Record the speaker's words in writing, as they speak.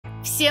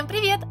Всем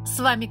привет! С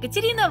вами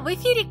Катерина, в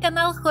эфире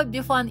канал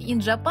Hobby Fun in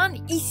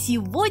Japan, и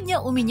сегодня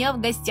у меня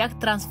в гостях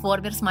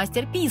трансформерс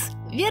мастерпис,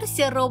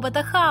 версия робота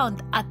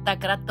Hound от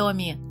Takara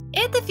Tomy.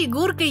 Эта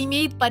фигурка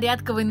имеет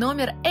порядковый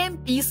номер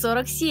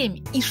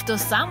MP47, и что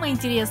самое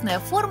интересное,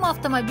 форма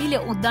автомобиля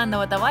у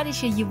данного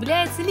товарища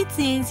является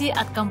лицензией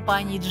от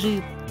компании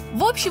Jeep.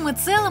 В общем и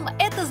целом,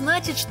 это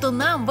значит, что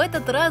нам в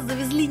этот раз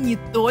завезли не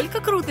только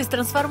крутость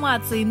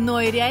трансформации,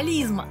 но и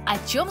реализм, о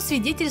чем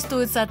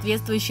свидетельствуют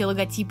соответствующие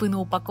логотипы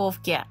на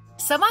упаковке.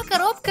 Сама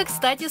коробка,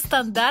 кстати,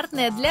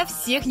 стандартная для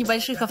всех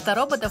небольших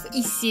автороботов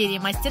из серии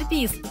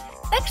мастерпис,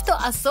 так что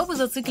особо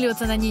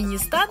зацикливаться на ней не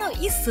стану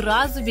и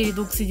сразу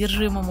перейду к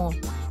содержимому.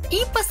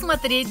 И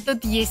посмотреть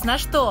тут есть на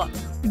что.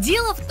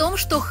 Дело в том,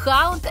 что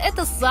Hound –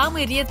 это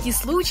самый редкий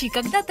случай,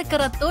 когда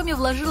Takara Tomy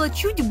вложила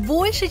чуть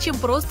больше, чем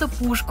просто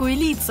пушку и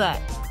лица.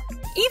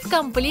 И в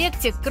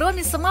комплекте,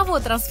 кроме самого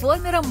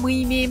трансформера,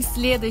 мы имеем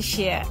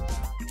следующее.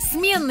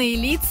 Сменные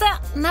лица,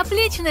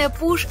 наплечная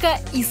пушка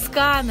и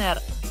сканер.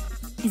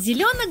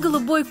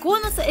 Зелено-голубой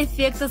конус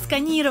эффекта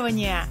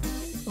сканирования.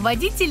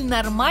 Водитель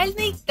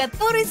нормальный,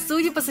 который,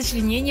 судя по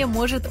сочленению,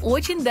 может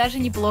очень даже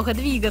неплохо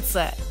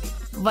двигаться.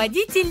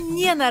 Водитель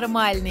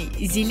ненормальный,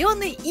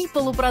 зеленый и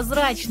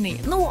полупрозрачный.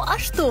 Ну а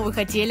что вы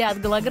хотели от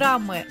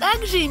голограммы?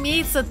 Также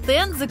имеется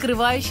тент,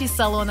 закрывающий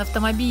салон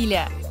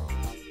автомобиля.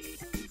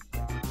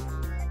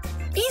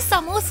 И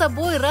само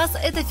собой, раз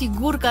это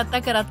фигурка от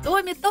Takara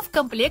Tomy, то в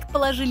комплект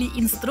положили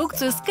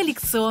инструкцию с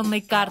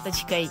коллекционной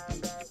карточкой.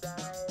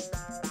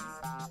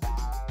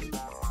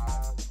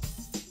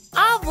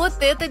 А вот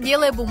эта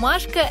белая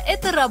бумажка –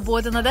 это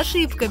работа над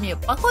ошибками.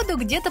 Походу,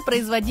 где-то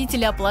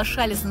производители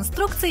оплошали с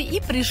инструкцией и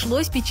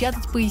пришлось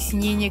печатать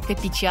пояснение к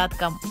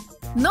опечаткам.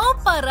 Но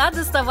пора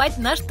доставать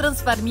наш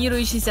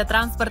трансформирующийся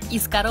транспорт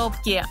из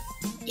коробки.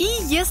 И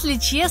если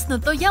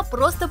честно, то я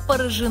просто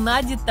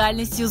поражена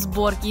детальностью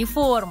сборки и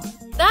форм.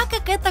 Так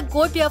как это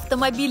копия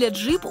автомобиля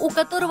Jeep, у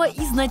которого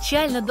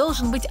изначально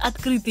должен быть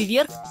открытый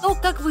верх, то,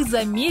 как вы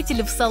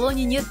заметили, в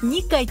салоне нет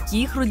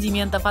никаких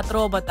рудиментов от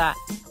робота.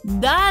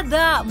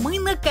 Да-да, мы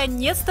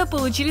наконец-то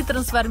получили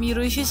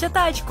трансформирующуюся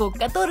тачку,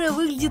 которая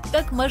выглядит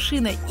как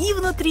машина и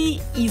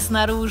внутри, и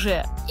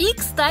снаружи. И,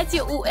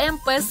 кстати, у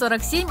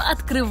MP47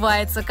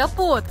 открывается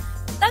капот,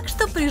 так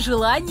что при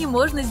желании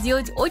можно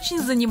сделать очень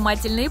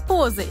занимательные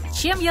позы,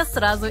 чем я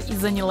сразу и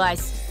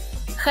занялась.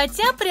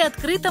 Хотя при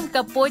открытом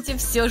капоте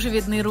все же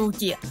видны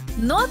руки.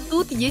 Но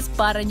тут есть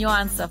пара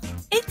нюансов.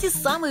 Эти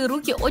самые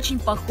руки очень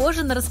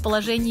похожи на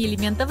расположение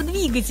элементов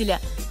двигателя,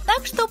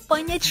 так что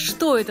понять,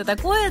 что это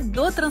такое,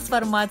 до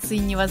трансформации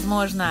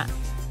невозможно.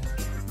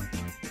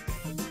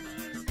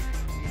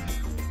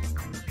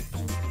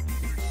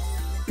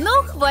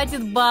 Но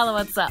хватит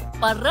баловаться,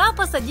 пора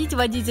посадить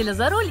водителя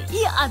за руль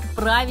и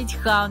отправить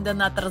Хаунда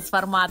на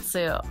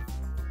трансформацию.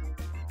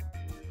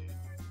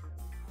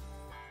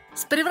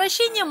 С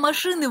превращением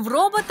машины в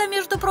робота,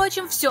 между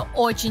прочим, все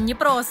очень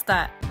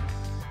непросто.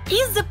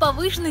 Из-за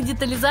повышенной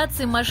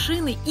детализации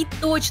машины и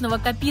точного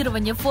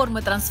копирования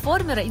формы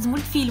трансформера из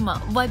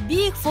мультфильма в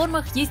обеих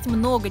формах есть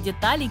много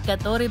деталей,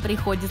 которые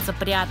приходится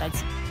прятать.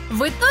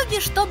 В итоге,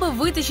 чтобы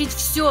вытащить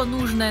все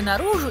нужное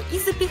наружу и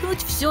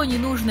запихнуть все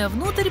ненужное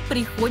внутрь,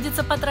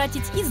 приходится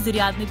потратить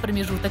изрядный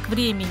промежуток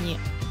времени.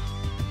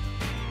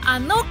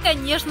 Оно,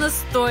 конечно,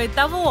 стоит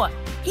того.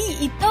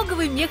 И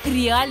итоговый мех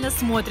реально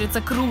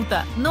смотрится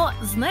круто, но,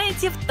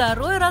 знаете,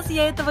 второй раз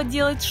я этого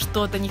делать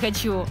что-то не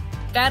хочу.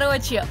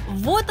 Короче,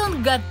 вот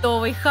он,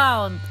 готовый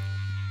Hound.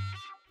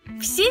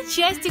 Все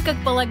части, как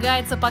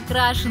полагается,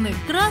 покрашены,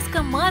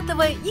 краска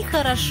матовая и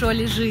хорошо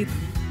лежит.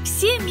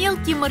 Все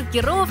мелкие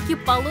маркировки,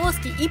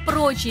 полоски и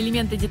прочие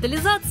элементы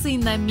детализации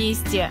на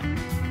месте.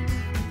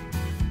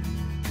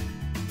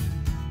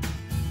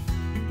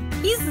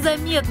 Из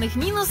заметных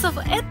минусов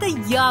это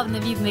явно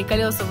видные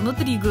колеса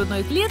внутри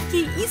грудной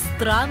клетки и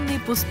странные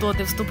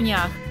пустоты в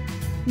ступнях.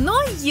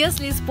 Но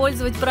если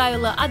использовать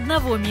правило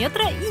 1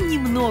 метра и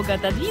немного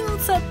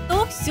отодвинуться,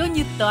 то все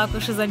не так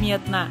уж и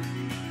заметно.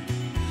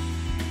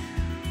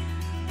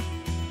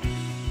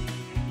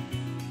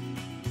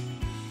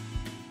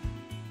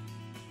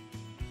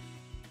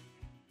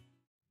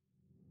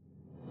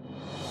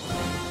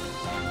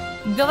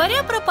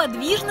 Говоря про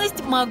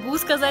подвижность, могу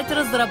сказать,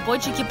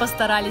 разработчики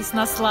постарались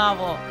на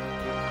славу.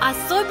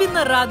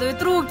 Особенно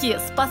радуют руки,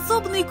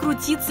 способные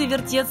крутиться и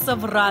вертеться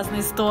в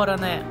разные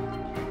стороны.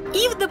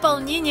 И в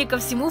дополнение ко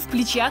всему в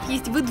плечах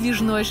есть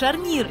выдвижной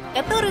шарнир,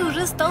 который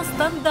уже стал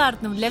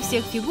стандартным для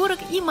всех фигурок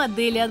и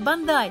моделей от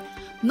Bandai,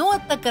 но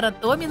от Takara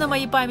Tomy на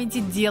моей памяти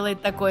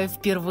делает такое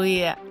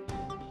впервые.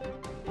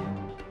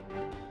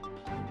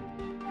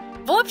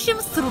 В общем,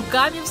 с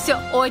руками все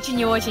очень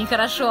и очень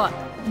хорошо.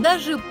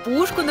 Даже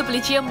пушку на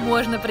плече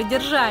можно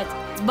придержать.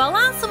 С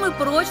балансом и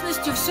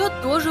прочностью все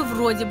тоже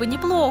вроде бы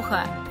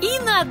неплохо. И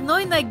на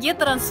одной ноге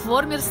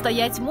трансформер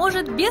стоять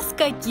может без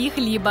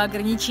каких-либо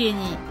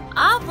ограничений.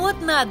 А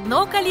вот на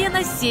одно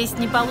колено сесть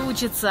не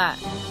получится.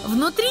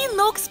 Внутри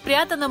ног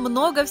спрятано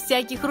много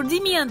всяких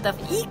рудиментов,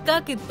 и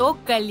как итог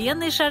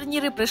коленные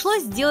шарниры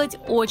пришлось сделать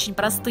очень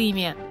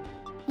простыми.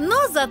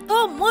 Но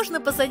зато можно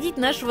посадить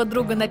нашего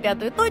друга на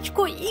пятую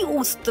точку и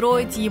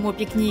устроить ему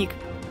пикник.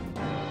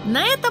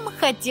 На этом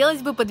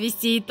хотелось бы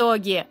подвести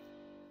итоги.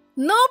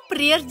 Но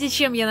прежде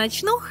чем я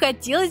начну,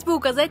 хотелось бы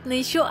указать на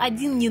еще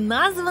один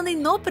неназванный,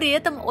 но при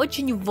этом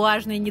очень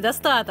важный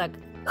недостаток.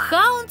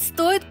 Hound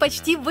стоит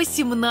почти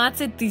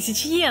 18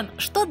 тысяч йен,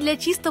 что для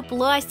чисто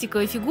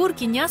пластиковой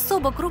фигурки не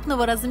особо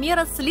крупного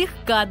размера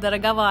слегка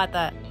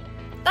дороговато.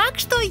 Так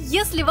что,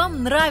 если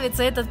вам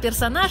нравится этот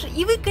персонаж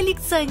и вы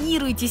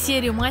коллекционируете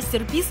серию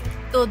мастерпис,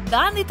 то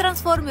данный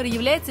трансформер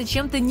является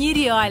чем-то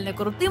нереально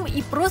крутым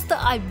и просто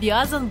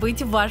обязан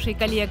быть в вашей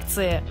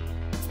коллекции.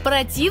 В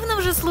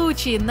противном же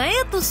случае на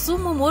эту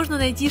сумму можно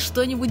найти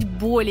что-нибудь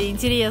более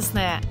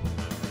интересное.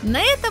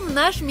 На этом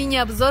наш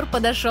мини-обзор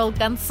подошел к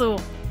концу.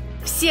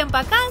 Всем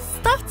пока,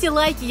 ставьте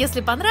лайки,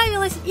 если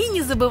понравилось, и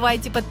не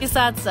забывайте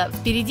подписаться,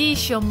 впереди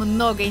еще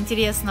много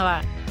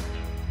интересного.